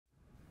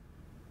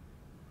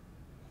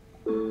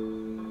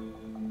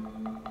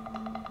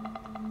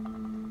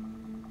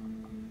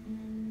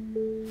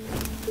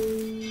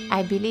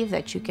I believe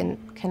that you can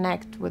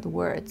connect with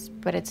words,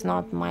 but it's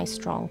not my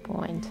strong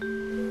point.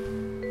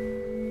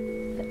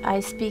 I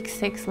speak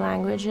 6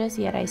 languages,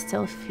 yet I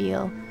still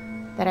feel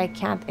that I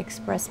can't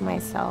express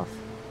myself.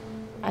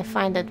 I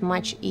find it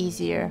much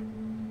easier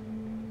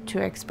to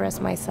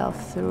express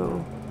myself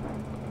through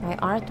my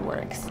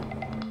artworks.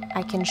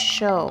 I can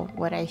show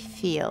what I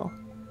feel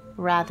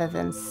rather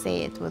than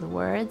say it with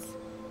words.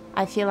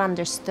 I feel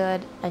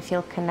understood, I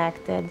feel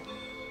connected.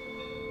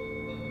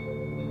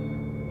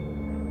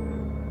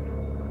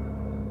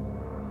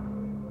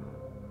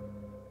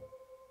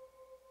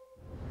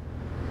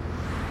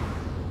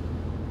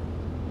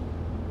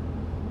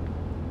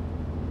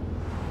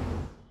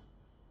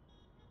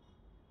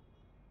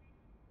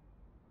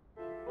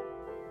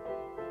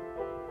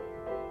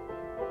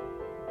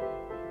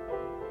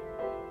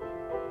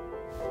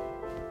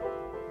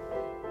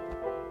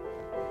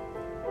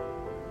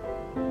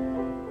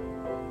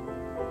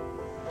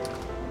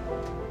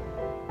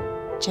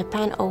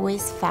 Japan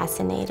always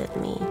fascinated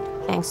me,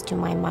 thanks to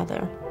my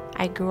mother.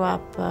 I grew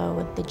up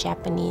with the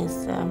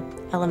Japanese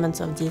elements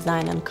of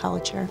design and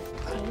culture.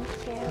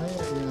 Thank you.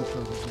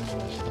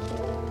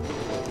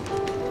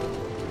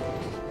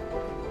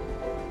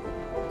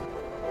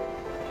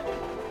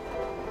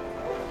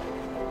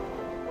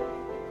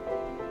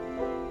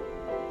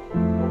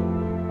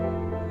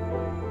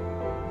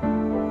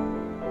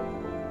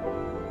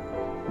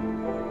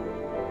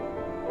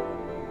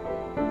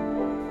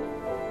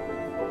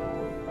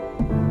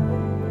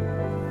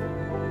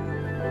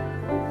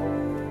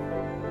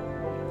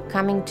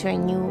 Coming to a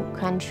new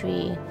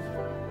country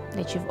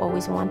that you've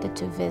always wanted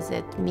to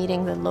visit,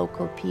 meeting the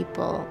local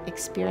people,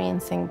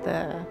 experiencing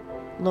the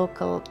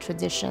local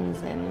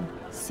traditions and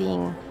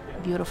seeing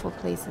beautiful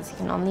places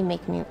can only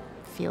make me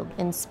feel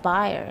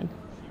inspired.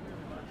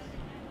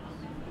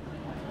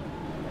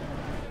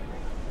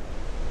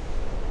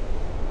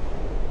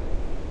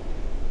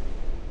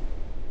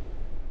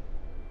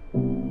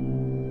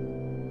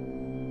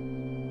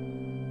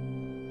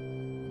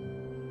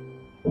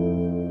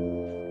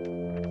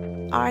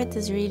 Art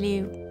is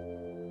really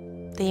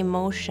the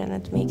emotion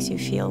it makes you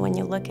feel when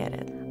you look at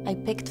it. I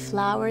picked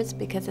flowers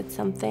because it's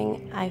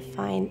something I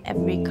find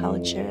every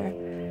culture,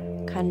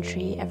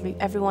 country,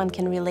 everyone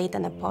can relate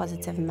in a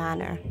positive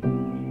manner.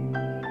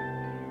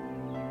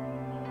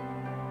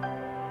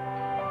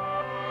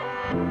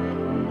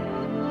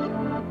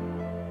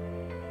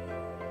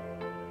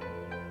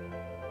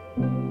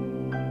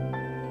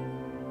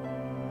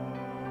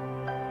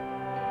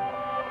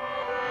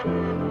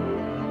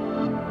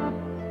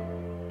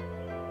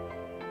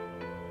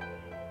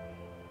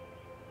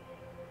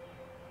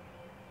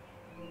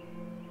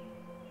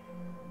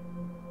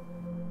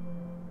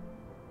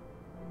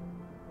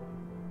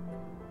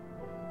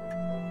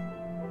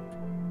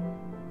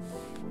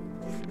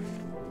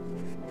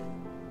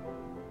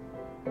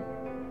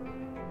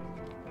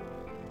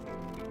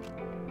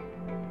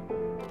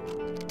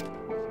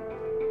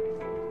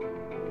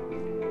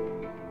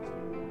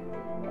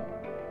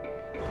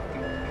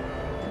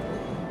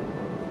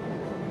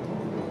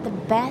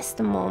 The best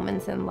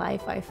moments in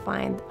life, I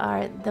find,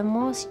 are the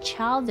most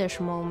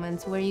childish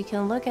moments where you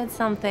can look at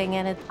something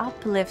and it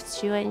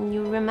uplifts you and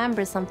you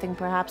remember something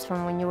perhaps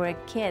from when you were a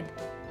kid.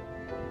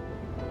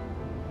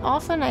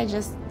 Often I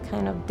just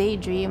kind of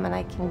daydream and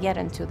I can get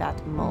into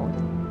that mode.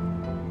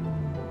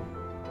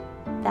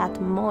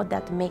 That mode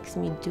that makes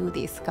me do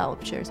these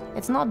sculptures.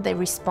 It's not the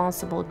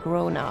responsible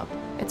grown-up.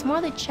 It's more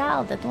the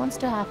child that wants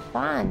to have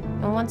fun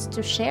and wants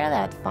to share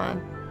that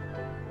fun.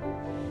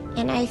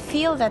 And I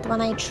feel that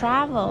when I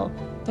travel,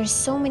 there's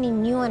so many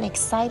new and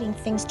exciting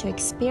things to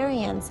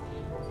experience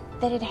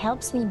that it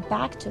helps me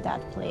back to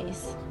that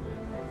place.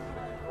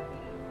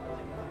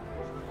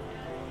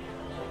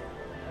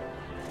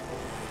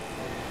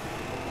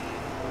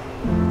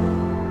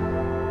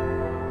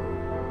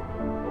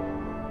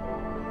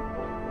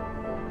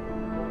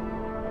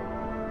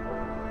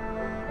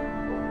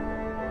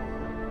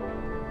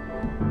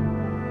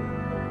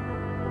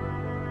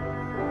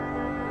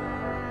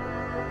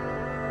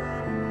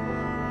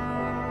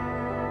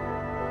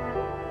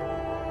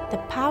 The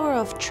power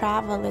of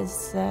travel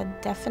is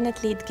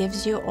definitely, it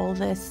gives you all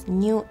this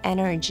new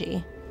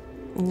energy,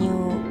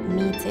 new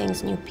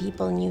meetings, new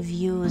people, new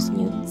views,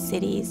 new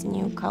cities,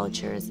 new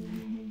cultures,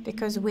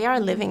 because we are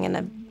living in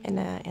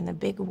a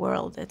big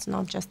world. It's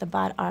not just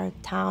about our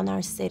town,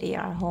 our city,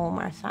 our home,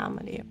 our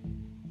family.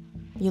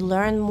 You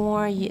learn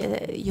more,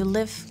 you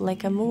live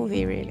like a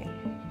movie, really.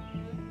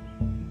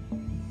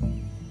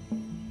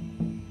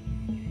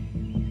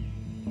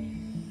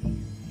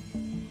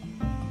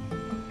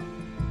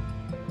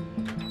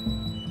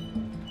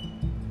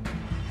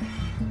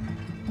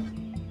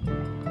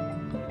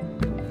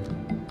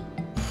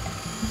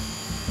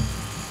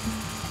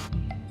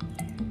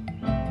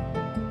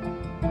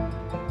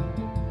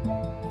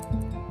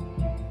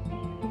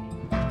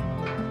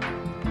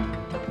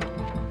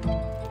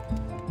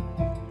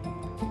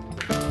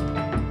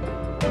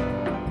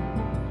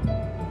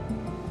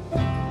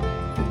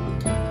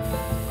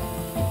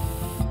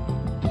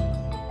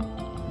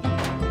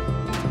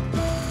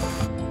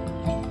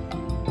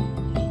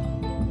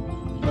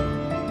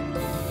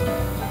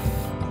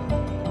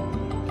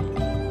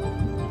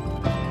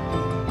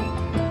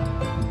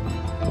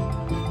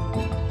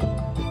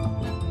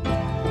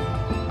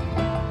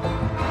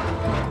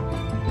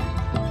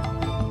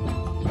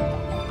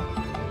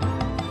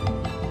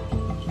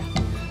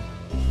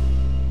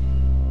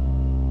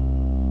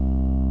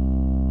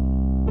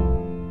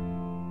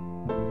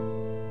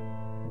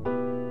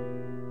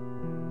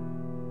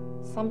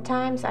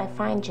 Sometimes I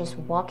find just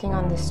walking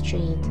on the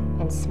street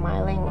and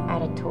smiling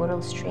at a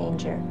total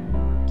stranger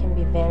can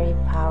be very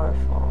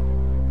powerful.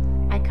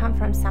 I come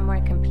from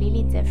somewhere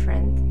completely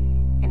different,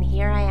 and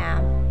here I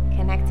am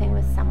connecting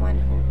with someone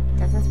who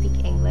doesn't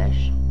speak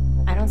English.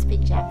 I don't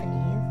speak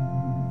Japanese.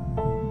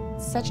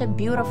 It's such a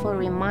beautiful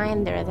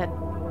reminder that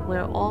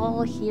we're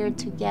all here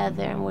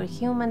together and we're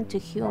human to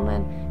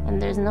human,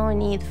 and there's no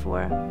need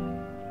for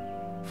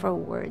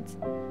words.